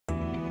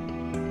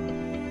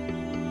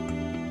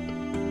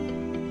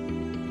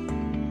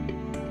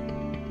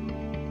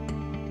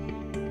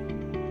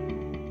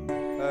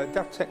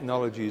DAP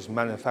Technologies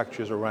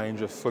manufactures a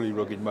range of fully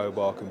rugged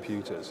mobile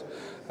computers.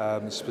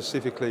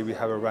 Specifically, we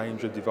have a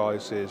range of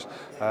devices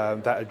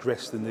that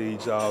address the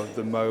needs of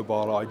the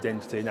mobile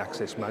identity and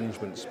access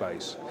management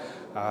space.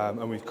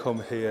 And we've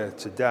come here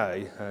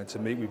today to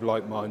meet with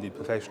like-minded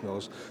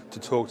professionals to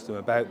talk to them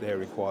about their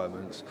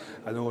requirements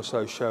and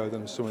also show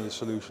them some of the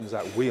solutions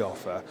that we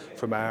offer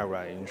from our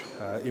range.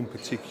 In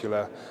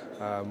particular,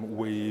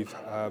 we've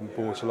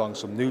brought along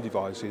some new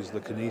devices,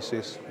 the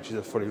Kinysis, which is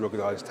a fully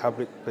ruggedized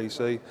tablet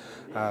PC,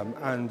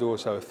 and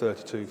also a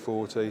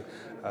 3240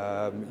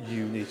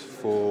 unit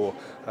for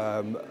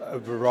a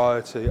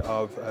variety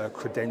of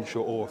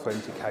credential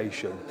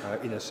authentication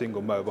in a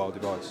single mobile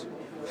device.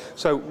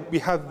 So we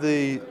have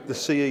the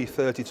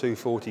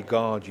CE3240B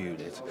Guard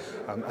unit,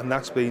 and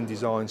that's been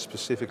designed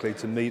specifically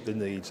to meet the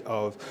needs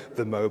of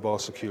the mobile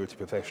security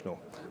professional.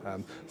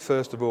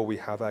 First of all, we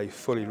have a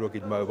fully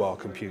rugged mobile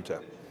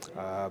computer.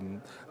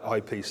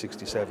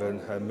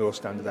 IP67 and MIL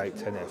standard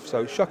 810F.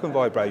 So shock and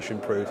vibration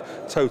proof,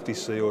 totally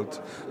sealed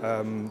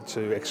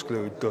to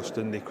exclude dust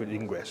and liquid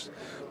ingress.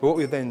 But what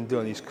we've then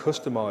done is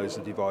customise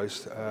the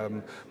device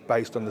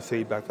based on the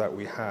feedback that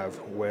we have,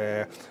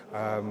 where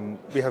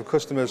we have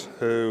customers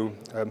who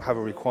have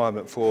a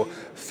requirement for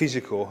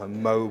physical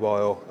and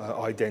mobile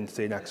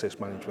identity and access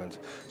management.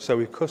 So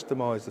we've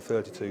customised the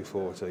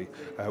 3240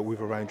 with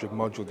a range of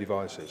module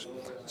devices.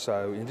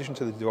 So in addition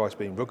to the device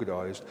being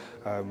ruggedised,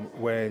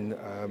 when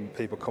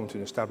people come to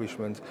an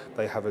establishment,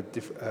 they have a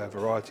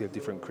variety of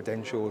different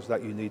credentials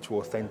that you need to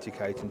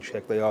authenticate and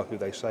check they are who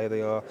they say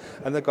they are,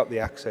 and they've got the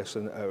access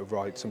and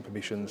rights and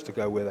permissions to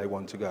go where they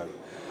want to go.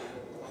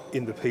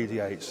 In the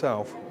PDA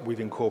itself, we've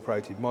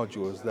incorporated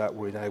modules that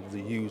will enable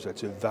the user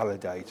to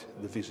validate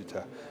the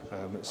visitor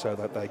so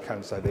that they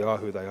can say they are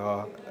who they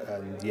are,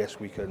 and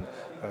yes, we can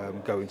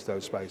go into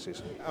those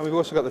spaces. And we've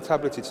also got the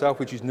tablet itself,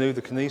 which is new.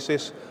 The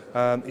Kinysis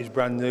is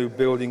brand new,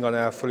 building on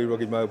our fully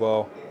rugged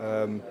mobile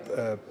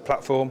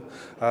platform.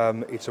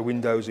 It's a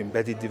Windows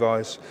embedded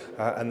device,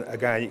 and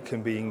again, it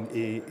can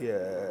be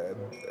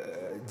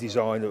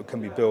designed, or it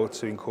can be built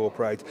to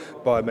incorporate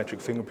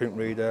biometric fingerprint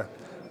reader,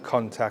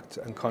 contact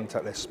and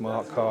contactless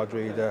smart card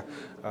reader,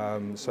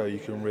 so you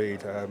can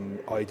read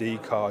ID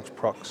cards,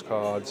 prox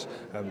cards,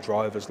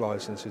 driver's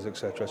licenses,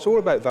 etc. It's all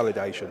about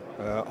validation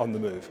on the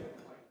move.